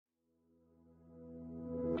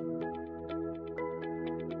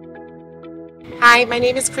Hi, my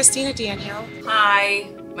name is Christina Daniel. Hi,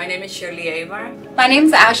 my name is Shirley Avar. My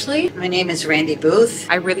name's Ashley. My name is Randy Booth.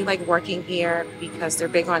 I really like working here because they're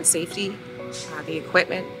big on safety. The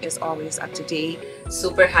equipment is always up to date.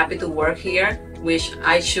 Super happy to work here, which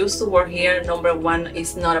I choose to work here. Number one,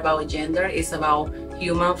 it's not about gender, it's about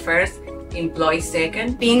human first, employee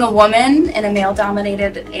second. Being a woman in a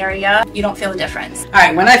male-dominated area, you don't feel the difference. All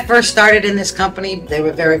right, when I first started in this company, there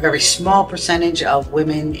were a very, very small percentage of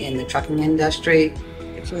women in the trucking industry.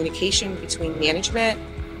 The communication between management,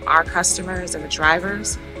 our customers, and the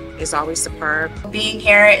drivers is always superb. Being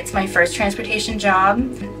here, it's my first transportation job,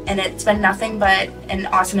 and it's been nothing but an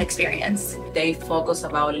awesome experience. They focus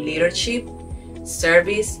about leadership,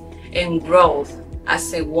 service, and growth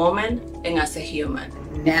as a woman and as a human.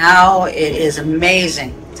 Now it is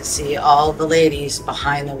amazing to see all the ladies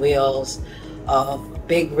behind the wheels of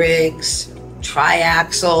big rigs,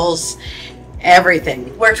 triaxles,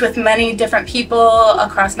 everything. Worked with many different people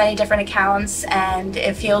across many different accounts, and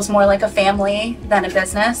it feels more like a family than a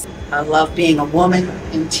business. I love being a woman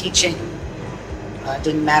and teaching. It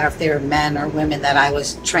didn't matter if they were men or women that I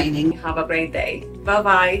was training. Have a great day.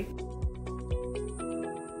 Bye-bye.